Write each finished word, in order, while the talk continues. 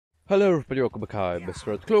Hello everybody, welcome back. I'm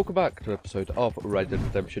MrRedClaw. Welcome back to an episode of Red Dead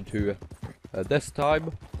Redemption 2. This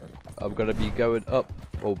time, I'm going to be going up,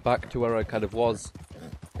 or back to where I kind of was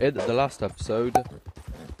in the last episode.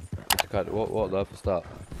 To kind of, what on earth was that?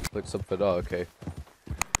 Like something, oh okay.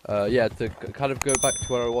 Yeah, to kind of go back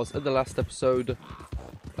to where I was in the last episode.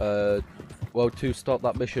 Well, to start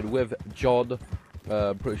that mission with John.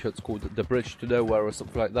 I'm pretty sure it's called The Bridge to Nowhere or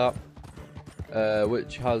something like that.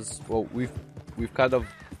 Which has, well, we've kind of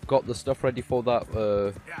got the stuff ready for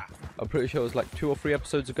that. I'm pretty sure it was like 2 or 3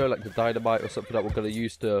 episodes ago, like the dynamite or something that we're going to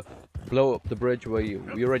use to blow up the bridge. We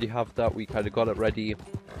already have that, we kind of got it ready,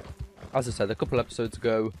 as I said, a couple episodes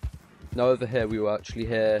ago. Now over here, we were actually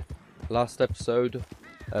here last episode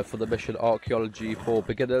for the mission Archaeology for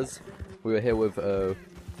Beginners. We were here with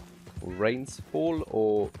Rainsfall,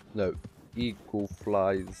 or no, Eagle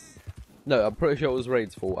Flies. No, I'm pretty sure it was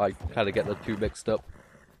Rainsfall. I kind of get the two mixed up.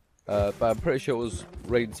 But I'm pretty sure it was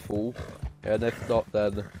Rainsfall, and if not,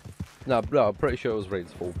 then no, I'm pretty sure it was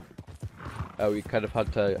Rainsfall. We kind of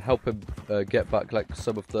had to help him get back like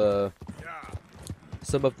some of the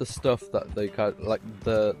stuff that they kind of, like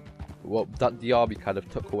that the army kind of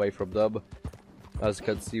took away from them. As you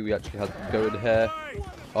can see, we actually had to go in here.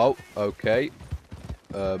 Oh, okay.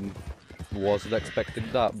 Wasn't expecting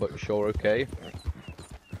that, but sure, okay.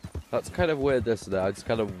 That's kind of weird, isn't it? I just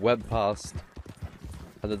kind of went past.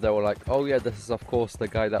 And then they were like, oh yeah, this is of course the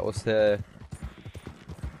guy that was here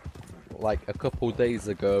like a couple days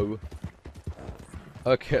ago.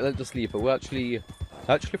 Okay, let's just leave it.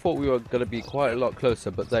 I actually thought we were going to be quite a lot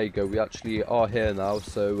closer, but there you go, we actually are here now.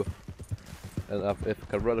 So, and if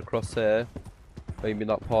I can run across here, maybe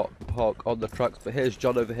not park on the tracks, but here's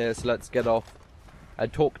John over here, so let's get off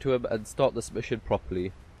and talk to him and start this mission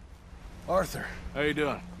properly. Arthur. How you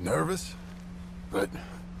doing? Nervous? But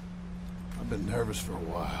I've been nervous for a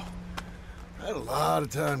while. I had a lot of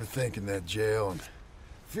time to think in that jail, and I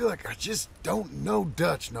feel like I just don't know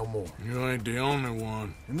Dutch no more. You ain't the only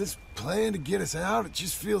one. And this plan to get us out, it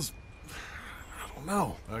just feels, I don't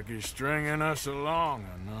know. Like he's stringing us along,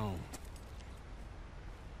 I know.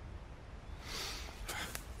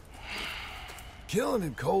 Killing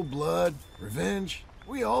in cold blood, revenge,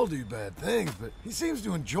 we all do bad things, but he seems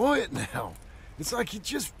to enjoy it now. It's like he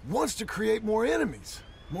just wants to create more enemies.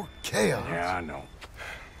 More chaos. Yeah, I know.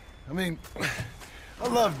 I mean, I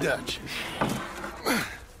love Dutch.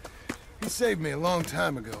 He saved me a long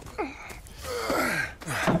time ago.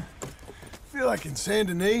 I feel like in Saint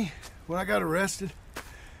Denis, when I got arrested,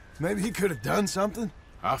 maybe he could have done something.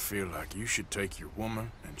 I feel like you should take your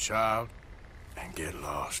woman and child and get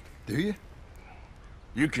lost. Do you?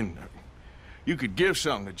 You could give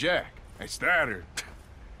something to Jack. It's that or...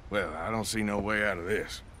 Well, I don't see no way out of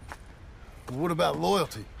this. What about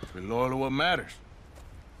loyalty? Be loyal to what matters.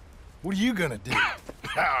 What are you gonna do?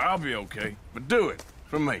 I'll be okay, but do it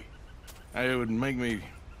for me. It would make me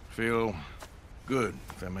feel good,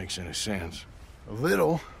 if that makes any sense. A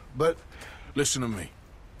little, but... Listen to me.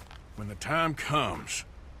 When the time comes,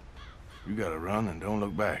 you gotta run and don't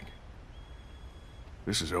look back.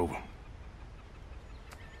 This is over.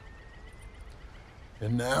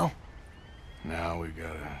 And now? Now we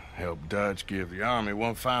gotta help Dutch give the army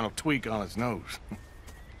one final tweak on its nose.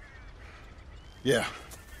 Yeah,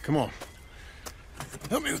 come on.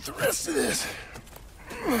 Help me with the rest of this.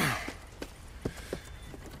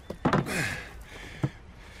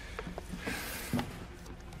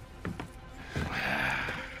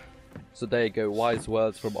 So there you go, wise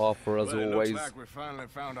words from Arthur as Well, always. looks like we finally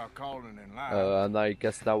found our calling in life. And I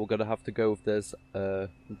guess now we're gonna have to go with this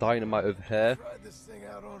dynamite over here.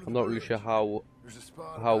 I'm not really sure how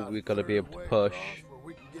we're gonna be able to push.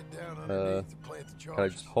 Can I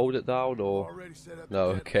just hold it down or no?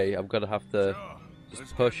 Okay, I'm gonna have to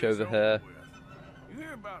just push over here.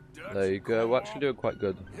 There you go. We're actually doing quite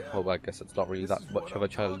good. Well, I guess it's not really that much of a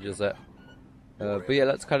challenge, is it? But yeah,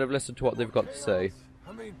 let's kind of listen to what they've got to say.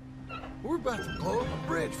 I mean, we're about to blow up a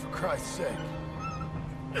bridge, for Christ's sake.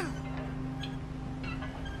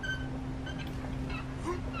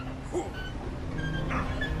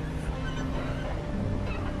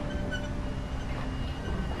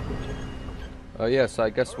 Yes, I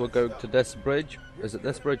guess we're going to this bridge. Is it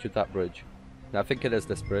this bridge or that bridge? No, I think it is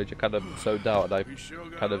this bridge. I kind of zoned out and I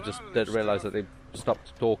kind of just didn't realise that they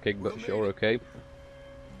stopped talking, but sure, okay.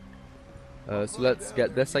 So let's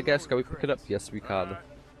get this, I guess. Can we pick it up? Yes, we can.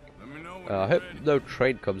 I hope no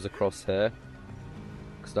train comes across here,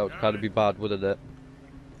 because that would kind of be bad, wouldn't it?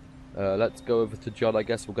 Let's go over to John, I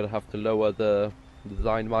guess. We're going to have to lower the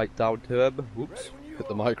dynamite down to him. Whoops, put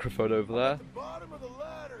the microphone over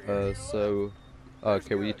there.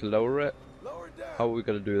 Okay, we need to lower it. How are we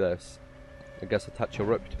going to do this? I guess attach a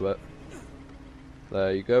rope to it.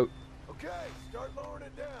 There you go. Okay, start lowering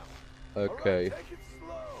it down. Okay. All right, take it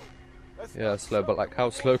slow. That's Yeah, not slow, but like how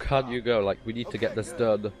slow can you go? Like we need to get this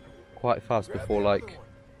done quite fast before like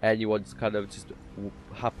anyone's kind of just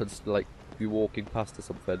happens to like be walking past or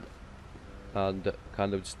something and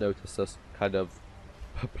kind of just notice us kind of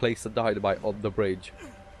place a dynamite on the bridge.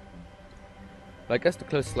 I guess the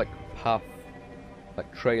closest like path,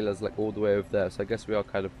 like trailers, like all the way over there. So I guess we are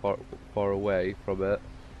kind of far away from it,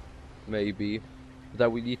 maybe. But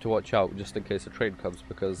then we need to watch out just in case a train comes,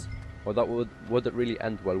 because well, that wouldn't really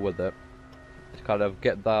end well, would it? To kind of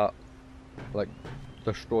get that, like,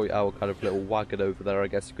 destroy our kind of little wagon over there, I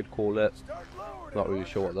guess you could call it. Not really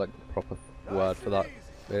sure what like the proper word for that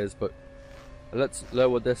is, but let's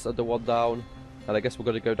lower this other one down, and I guess we're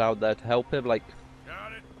gonna go down there to help him, like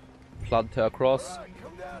plant it across.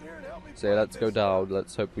 So yeah, let's go down.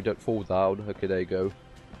 Let's hope we don't fall down. Okay, there you go.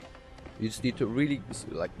 You just need to really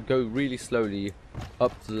like go really slowly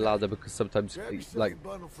up to the ladder, because sometimes like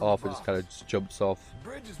Arthur just kind of just jumps off. The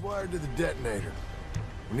bridge is wired to the detonator.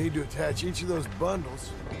 We need to attach each of those bundles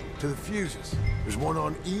to the fuses. There's one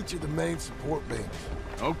on each of the main support beams.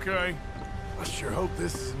 Okay. I sure hope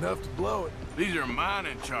this is enough to blow it. These are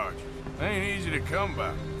mining charges. They ain't easy to come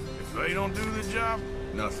by. If they don't do the job,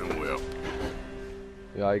 nothing will.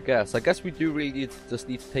 Yeah, I guess we do really just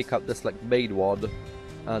need to take out this like main one,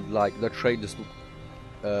 and like the train just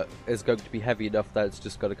is going to be heavy enough that it's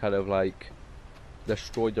just going to kind of like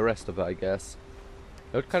destroy the rest of it, I guess.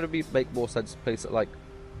 It would kind of make more sense to place it like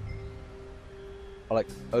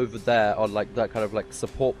over there on like that kind of like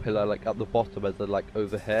support pillar, like at the bottom, and then like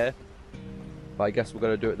over here. But I guess we're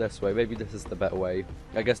going to do it this way. Maybe this is the better way.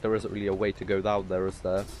 I guess there isn't really a way to go down there, is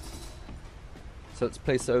there? So let's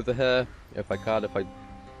place it over here, if I can,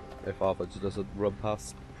 if Arthur just doesn't run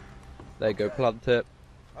past. There you go, plant it.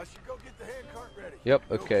 I should go get the hand cart ready. Yep,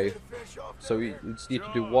 okay. So we just need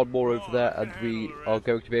to do one more over there, and we are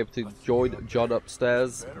going to be able to join John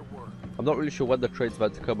upstairs. I'm not really sure when the train's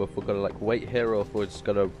meant to come, if we're going to like wait here, or if we're just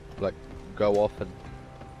going to like go off and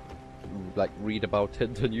like read about it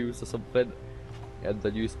in the news or something, in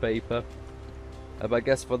the newspaper. I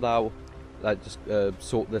guess for now, like just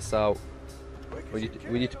sort this out. We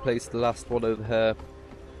need to place the last one over here,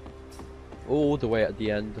 all the way at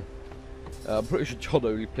the end. I'm pretty sure John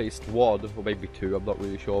only placed one, or maybe two, I'm not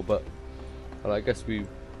really sure, but I guess we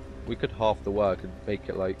could half the work and make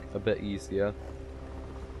it like a bit easier.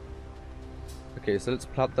 Okay, so let's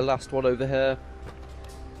plant the last one over here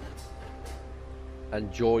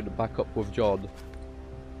and join back up with John.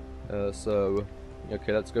 So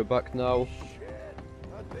okay, let's go back now.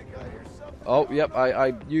 Oh, yep,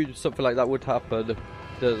 I knew something like that would happen,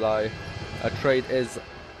 didn't I? A train is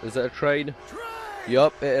it a train?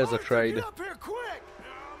 Yup, it is a train.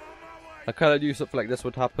 I kind of knew something like this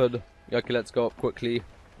would happen. Okay, let's go up quickly.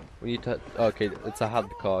 We need to, okay, it's a hand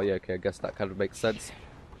car, yeah, okay, I guess that kind of makes sense.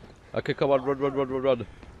 Okay, come on, run.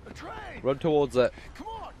 Run towards it. Come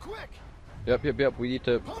on, quick. Yep, we need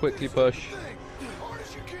to quickly push.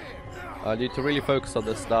 I need to really focus on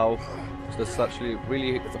this now. So this is actually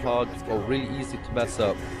really hard, or really easy to mess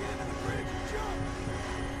up.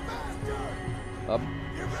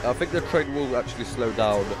 I think the train will actually slow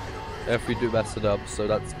down if we do mess it up, so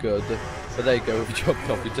that's good. But there you go, we jumped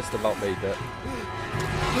off, we just about made it.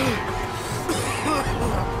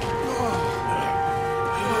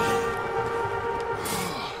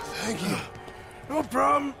 Thank you. No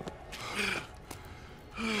problem.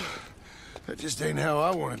 That just ain't how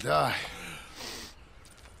I want to die.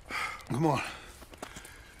 Come on.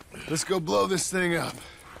 Let's go blow this thing up.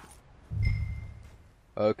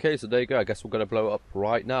 Okay, so there you go. I guess we're going to blow it up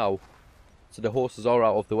right now. So the horses are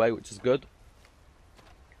out of the way, which is good.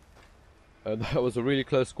 And that was a really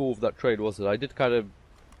close call for that train, wasn't it? I did kind of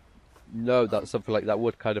know that something like that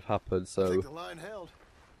would kind of happen, so... Think the line held.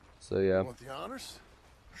 So yeah. You want the honors?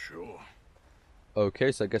 Sure.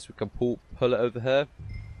 Okay, so I guess we can pull it over here.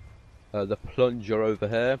 The plunger over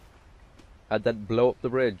here. And then blow up the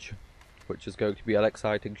bridge, which is going to be an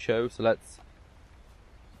exciting show. So let's...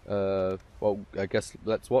 well, I guess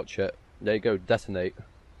let's watch it. There you go, detonate.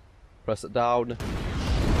 Press it down.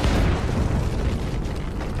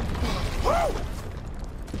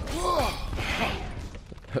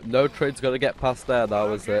 No train's gonna get past there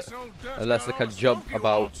now, is it? Unless it can jump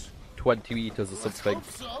about 20 meters or something.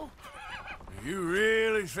 You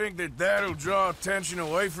really think that that'll draw attention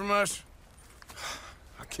away from us?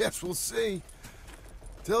 I guess we'll see.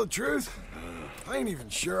 Tell the truth, I ain't even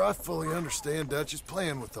sure I fully understand Dutch's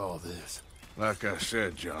plan with all this. Like I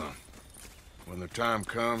said, John, when the time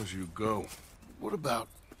comes, you go. What about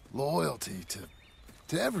loyalty to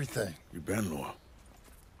to everything. You've been loyal.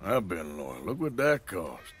 I've been loyal. Look what that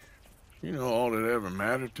cost. You know, all that ever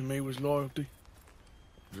mattered to me was loyalty.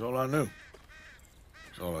 It's all I knew.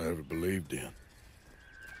 It's all I ever believed in.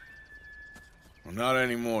 Well, not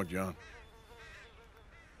anymore, John.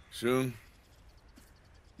 Soon,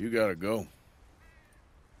 you gotta go.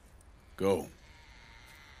 Go.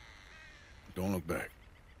 Don't look back.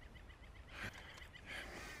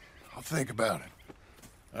 I'll think about it.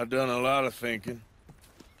 I've done a lot of thinking.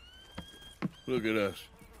 Look at us.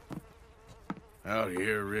 Out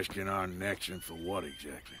here risking our necks, and for what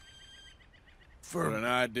exactly? For an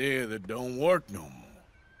idea that don't work no more.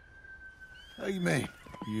 How you mean?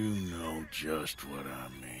 You know just what I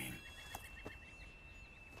mean.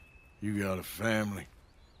 You got a family.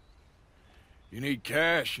 You need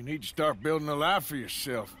cash. You need to start building a life for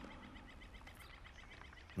yourself.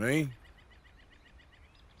 Me?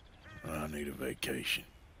 I need a vacation.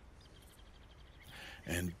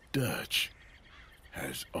 And Dutch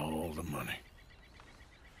has all the money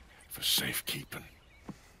for safekeeping.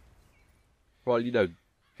 Well, you know,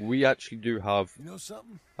 we actually do have You know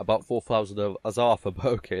something? about 4,000 of Azartha, but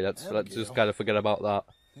okay, let's just Abigail. kind of forget about that.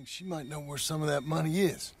 I think she might know where some of that money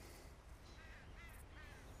is.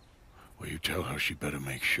 Well, you tell her she better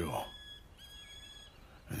make sure.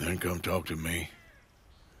 And then come talk to me.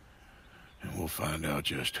 And we'll find out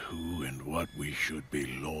just who and what we should be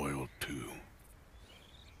loyal to.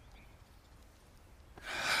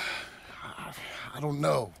 I don't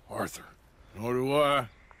know, Arthur. Nor do I.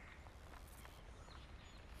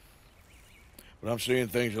 But I'm seeing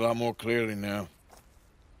things a lot more clearly now.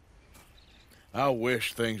 I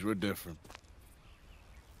wish things were different.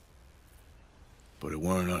 But it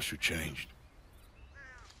weren't us who changed.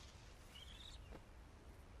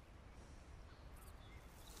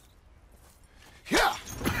 Yeah!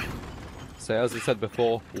 So as I said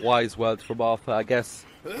before, wise words from Arthur. I guess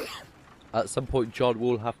at some point John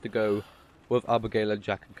will have to go with Abigail and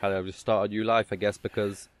Jack and kind of just start a new life, I guess,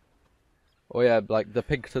 because, oh yeah, like the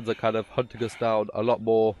Pinkertons are kind of hunting us down a lot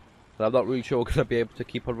more, and I'm not really sure we're going to be able to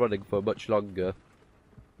keep on running for much longer.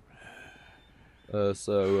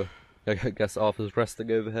 So I guess Arthur's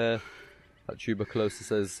resting over here. That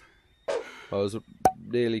tuberculosis is, I was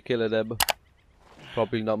nearly killing him.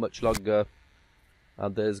 Probably not much longer.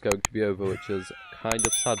 And it is going to be over, which is kind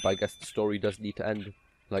of sad, but I guess the story does need to end,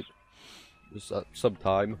 like,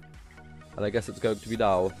 sometime. And I guess it's going to be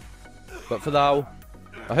now. But for now,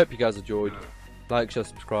 I hope you guys enjoyed. Like, share,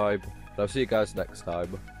 subscribe. And I'll see you guys next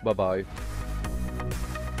time. Bye-bye.